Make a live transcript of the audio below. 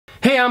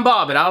Hey, I'm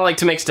Bob and I like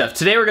to make stuff.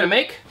 Today we're gonna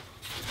make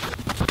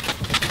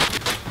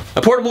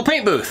a portable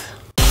paint booth.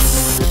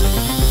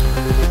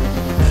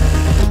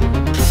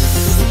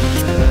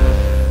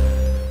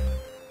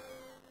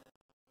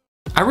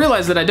 I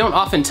realize that I don't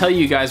often tell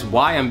you guys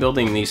why I'm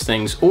building these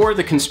things or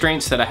the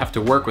constraints that I have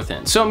to work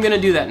within, so I'm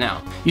gonna do that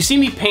now. You see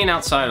me paint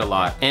outside a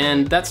lot,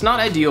 and that's not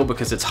ideal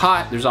because it's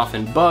hot, there's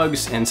often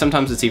bugs, and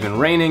sometimes it's even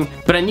raining,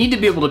 but I need to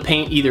be able to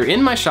paint either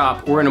in my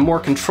shop or in a more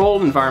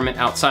controlled environment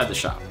outside the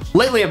shop.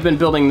 Lately I've been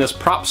building this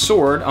prop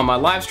sword on my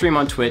live stream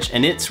on Twitch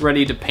and it's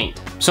ready to paint.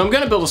 So I'm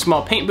gonna build a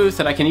small paint booth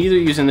that I can either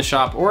use in the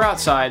shop or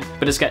outside,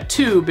 but it's got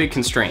two big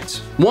constraints.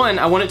 One,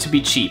 I want it to be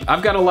cheap.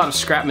 I've got a lot of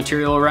scrap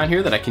material around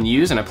here that I can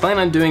use and I plan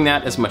on doing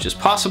that as much as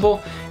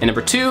possible. And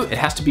number two, it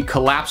has to be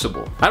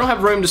collapsible. I don't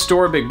have room to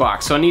store a big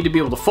box, so I need to be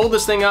able to fold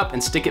this thing up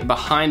and stick it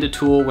behind a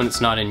tool when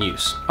it's not in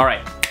use. All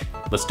right,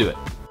 let's do it.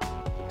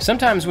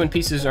 Sometimes when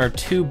pieces are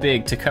too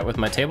big to cut with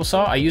my table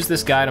saw, I use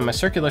this guide on my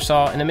circular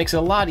saw and it makes it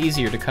a lot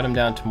easier to cut them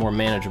down to more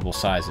manageable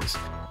sizes.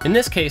 In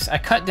this case, I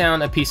cut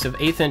down a piece of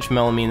 1/8 inch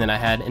melamine that I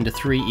had into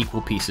 3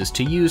 equal pieces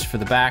to use for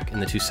the back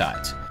and the 2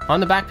 sides. On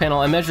the back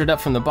panel, I measured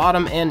up from the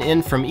bottom and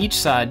in from each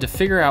side to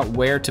figure out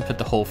where to put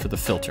the hole for the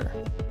filter.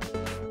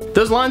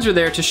 Those lines are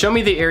there to show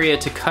me the area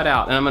to cut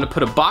out, and I'm gonna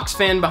put a box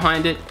fan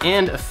behind it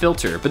and a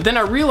filter. But then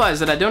I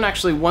realized that I don't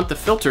actually want the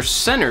filter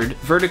centered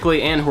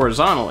vertically and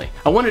horizontally.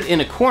 I want it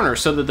in a corner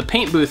so that the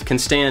paint booth can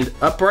stand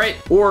upright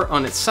or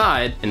on its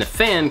side, and the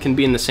fan can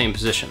be in the same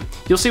position.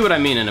 You'll see what I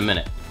mean in a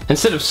minute.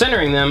 Instead of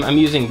centering them, I'm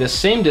using this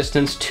same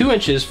distance, 2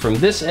 inches from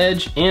this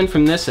edge and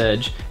from this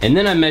edge, and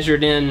then I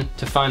measured in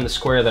to find the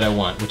square that I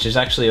want, which is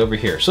actually over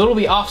here. So it'll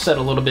be offset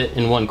a little bit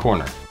in one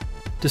corner.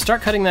 To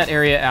start cutting that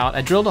area out,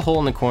 I drilled a hole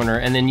in the corner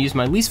and then used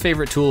my least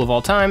favorite tool of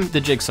all time,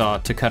 the jigsaw,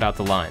 to cut out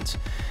the lines.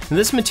 Now,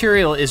 this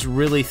material is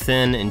really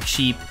thin and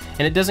cheap,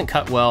 and it doesn't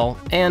cut well,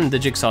 and the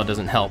jigsaw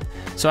doesn't help.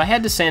 So I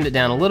had to sand it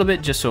down a little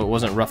bit just so it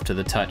wasn't rough to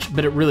the touch,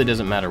 but it really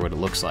doesn't matter what it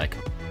looks like.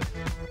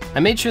 I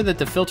made sure that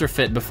the filter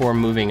fit before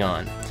moving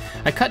on.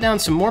 I cut down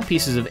some more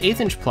pieces of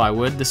 1/8 inch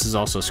plywood, this is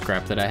also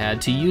scrap that I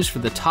had, to use for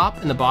the top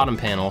and the bottom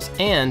panels,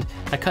 and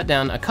I cut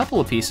down a couple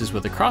of pieces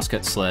with a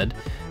crosscut sled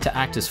to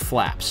act as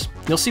flaps.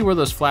 You'll see where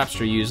those flaps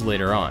are used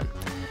later on.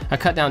 I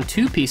cut down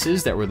 2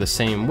 pieces that were the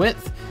same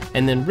width,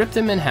 and then ripped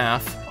them in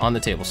half on the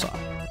table saw.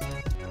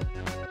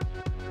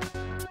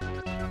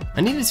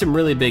 I needed some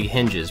really big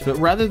hinges, but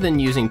rather than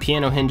using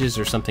piano hinges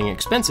or something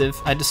expensive,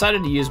 I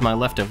decided to use my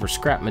leftover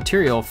scrap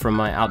material from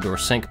my outdoor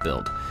sink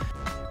build.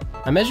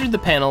 I measured the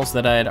panels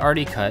that I had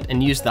already cut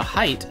and used the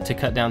height to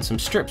cut down some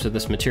strips of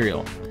this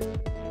material.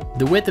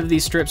 The width of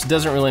these strips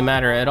doesn't really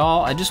matter at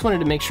all, I just wanted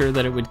to make sure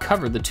that it would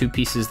cover the 2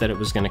 pieces that it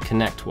was going to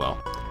connect well.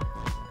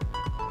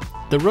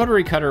 The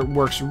rotary cutter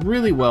works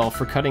really well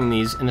for cutting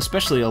these, and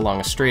especially along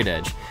a straight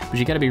edge, but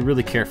you gotta be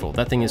really careful.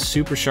 That thing is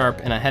super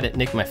sharp and I had it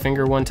nick my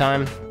finger one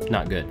time,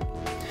 not good.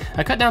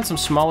 I cut down some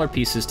smaller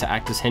pieces to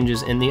act as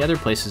hinges in the other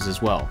places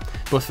as well,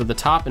 both for the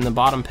top and the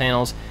bottom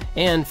panels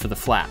and for the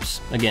flaps.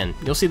 Again,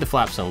 you'll see the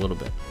flaps in a little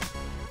bit.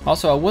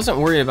 Also, I wasn't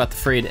worried about the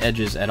frayed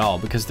edges at all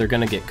because they're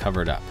gonna get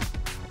covered up.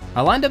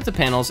 I lined up the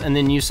panels and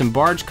then used some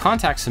barge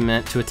contact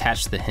cement to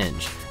attach the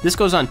hinge. This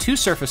goes on 2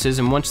 surfaces,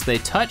 and once they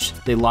touch,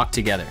 they lock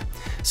together.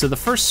 So the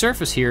first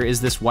surface here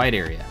is this white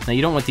area. Now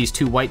you don't want these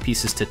 2 white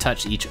pieces to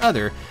touch each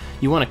other,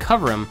 you want to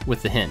cover them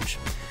with the hinge.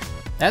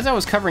 As I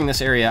was covering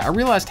this area, I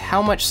realized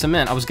how much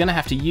cement I was going to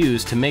have to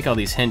use to make all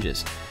these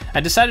hinges. I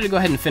decided to go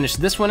ahead and finish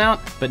this one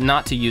out, but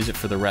not to use it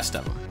for the rest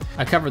of them.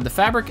 I covered the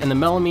fabric and the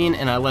melamine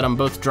and I let them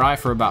both dry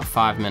for about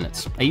 5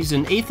 minutes. I used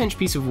an 1/8 inch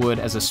piece of wood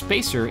as a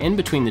spacer in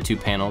between the 2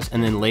 panels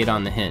and then laid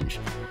on the hinge.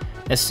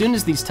 As soon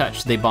as these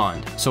touch, they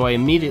bond, so I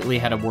immediately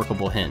had a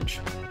workable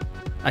hinge.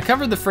 I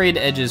covered the frayed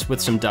edges with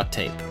some duct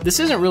tape.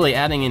 This isn't really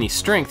adding any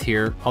strength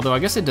here, although I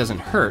guess it doesn't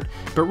hurt,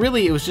 but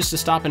really it was just to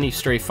stop any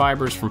stray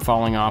fibers from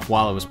falling off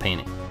while I was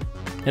painting.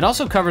 It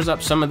also covers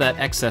up some of that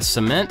excess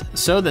cement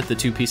so that the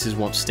 2 pieces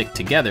won't stick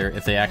together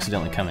if they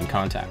accidentally come in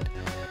contact.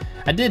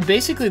 I did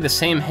basically the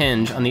same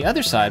hinge on the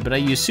other side, but I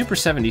used Super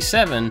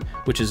 77,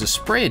 which is a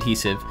spray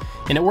adhesive,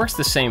 and it works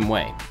the same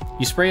way.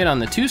 You spray it on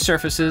the 2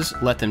 surfaces,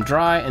 let them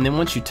dry, and then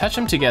once you touch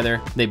them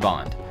together, they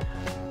bond.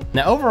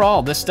 Now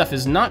overall, this stuff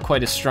is not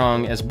quite as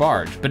strong as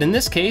barge, but in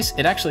this case,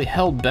 it actually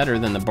held better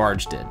than the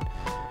barge did.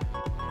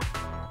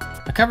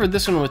 I covered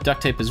this one with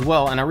duct tape as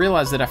well, and I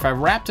realized that if I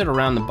wrapped it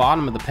around the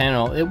bottom of the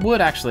panel, it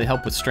would actually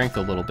help with strength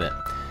a little bit.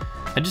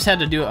 I just had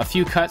to do a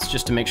few cuts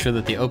just to make sure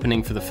that the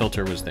opening for the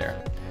filter was there.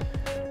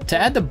 To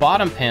add the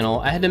bottom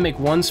panel, I had to make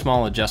one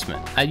small adjustment.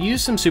 I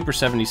used some Super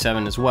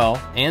 77 as well,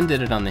 and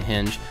did it on the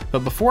hinge,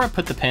 but before I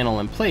put the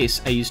panel in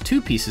place, I used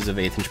 2 pieces of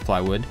 1/8 inch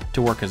plywood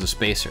to work as a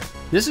spacer.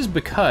 This is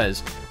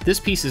because this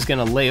piece is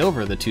going to lay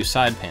over the 2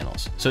 side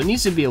panels, so it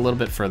needs to be a little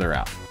bit further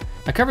out.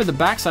 I covered the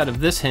backside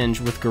of this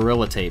hinge with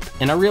Gorilla Tape,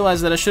 and I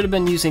realized that I should have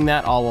been using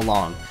that all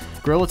along.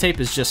 Gorilla Tape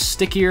is just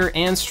stickier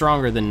and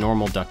stronger than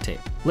normal duct tape.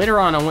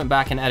 Later on, I went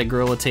back and added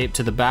Gorilla Tape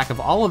to the back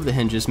of all of the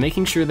hinges,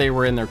 making sure they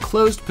were in their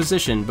closed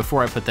position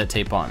before I put that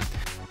tape on.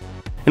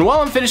 And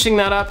while I'm finishing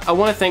that up, I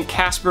want to thank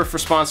Casper for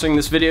sponsoring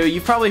this video.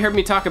 You've probably heard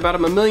me talk about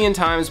them a million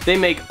times. They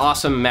make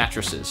awesome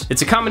mattresses.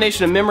 It's a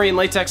combination of memory and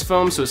latex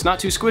foam, so it's not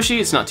too squishy,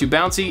 it's not too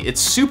bouncy,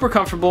 it's super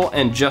comfortable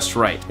and just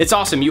right. It's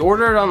awesome. You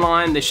order it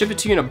online, they ship it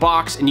to you in a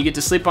box, and you get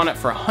to sleep on it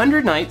for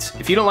 100 nights.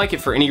 If you don't like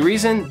it for any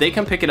reason, they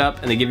come pick it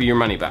up and they give you your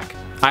money back.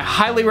 I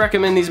highly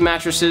recommend these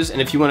mattresses, and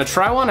if you want to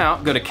try one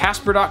out, go to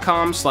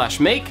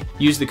casper.com/make,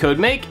 use the code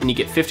MAKE, and you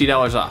get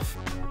 $50 off.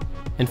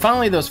 And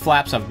finally, those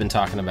flaps I've been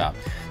talking about.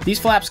 These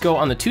flaps go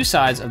on the two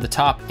sides of the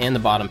top and the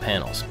bottom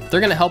panels. They're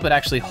going to help it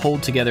actually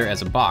hold together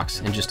as a box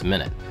in just a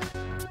minute.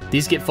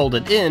 These get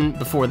folded in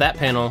before that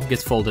panel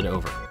gets folded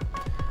over.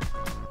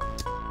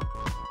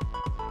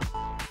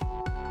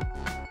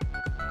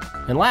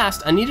 And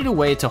last, I needed a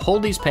way to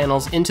hold these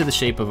panels into the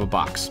shape of a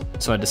box,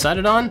 so I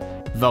decided on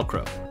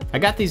Velcro. I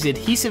got these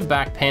adhesive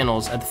back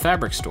panels at the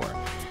fabric store.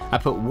 I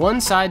put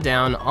one side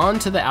down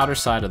onto the outer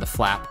side of the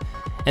flap,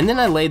 and then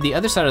I laid the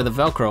other side of the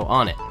Velcro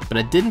on it, but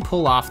I didn't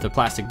pull off the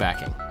plastic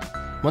backing.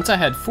 Once I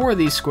had 4 of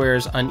these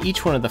squares on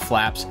each one of the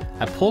flaps,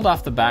 I pulled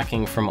off the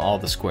backing from all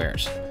the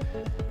squares.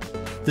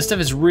 This stuff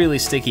is really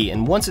sticky,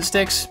 and once it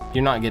sticks,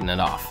 you're not getting it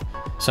off.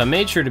 So I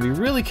made sure to be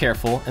really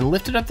careful and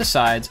lifted up the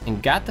sides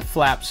and got the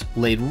flaps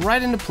laid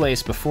right into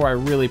place before I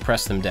really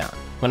pressed them down.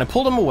 When I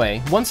pulled them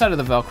away, one side of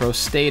the Velcro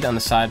stayed on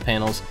the side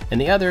panels and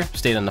the other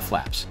stayed on the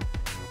flaps.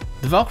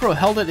 The Velcro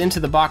held it into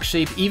the box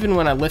shape even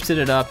when I lifted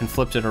it up and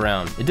flipped it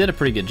around. It did a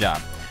pretty good job.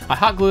 I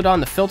hot glued on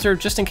the filter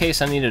just in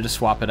case I needed to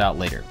swap it out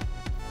later.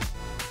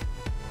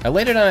 I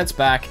laid it on its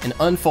back and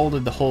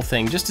unfolded the whole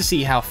thing just to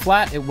see how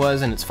flat it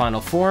was in its final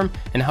form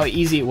and how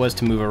easy it was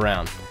to move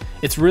around.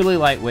 It's really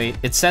lightweight,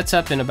 it sets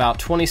up in about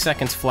 20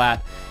 seconds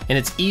flat, and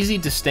it's easy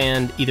to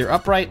stand either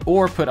upright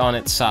or put on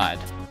its side.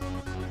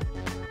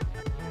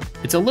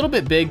 It's a little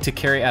bit big to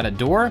carry out a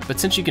door, but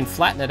since you can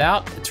flatten it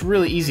out, it's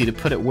really easy to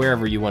put it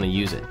wherever you want to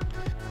use it.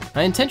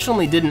 I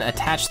intentionally didn't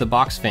attach the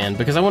box fan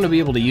because I want to be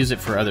able to use it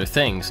for other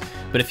things,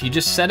 but if you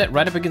just set it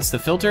right up against the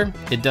filter,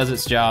 it does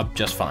its job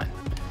just fine.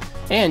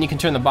 And you can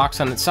turn the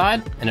box on its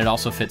side, and it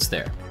also fits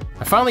there.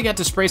 I finally got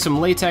to spray some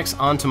latex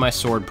onto my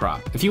sword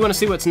prop. If you want to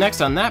see what's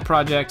next on that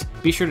project,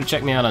 be sure to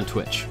check me out on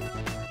Twitch.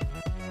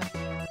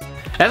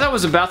 As I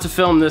was about to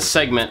film this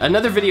segment,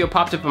 another video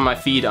popped up on my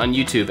feed on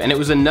YouTube, and it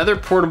was another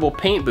portable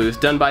paint booth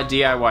done by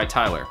DIY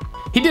Tyler.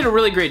 He did a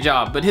really great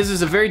job, but his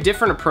is a very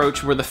different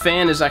approach where the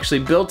fan is actually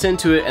built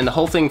into it and the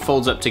whole thing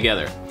folds up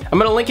together. I'm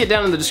going to link it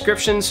down in the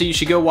description, so you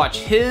should go watch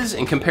his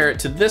and compare it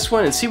to this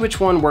one and see which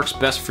one works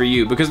best for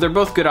you, because they're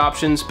both good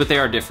options, but they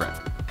are different.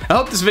 I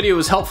hope this video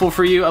was helpful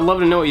for you. I'd love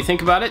to know what you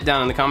think about it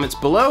down in the comments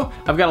below.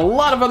 I've got a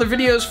lot of other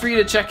videos for you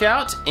to check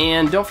out,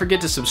 and don't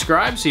forget to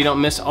subscribe so you don't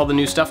miss all the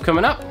new stuff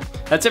coming up.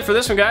 That's it for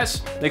this one, guys.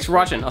 Thanks for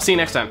watching. I'll see you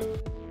next time.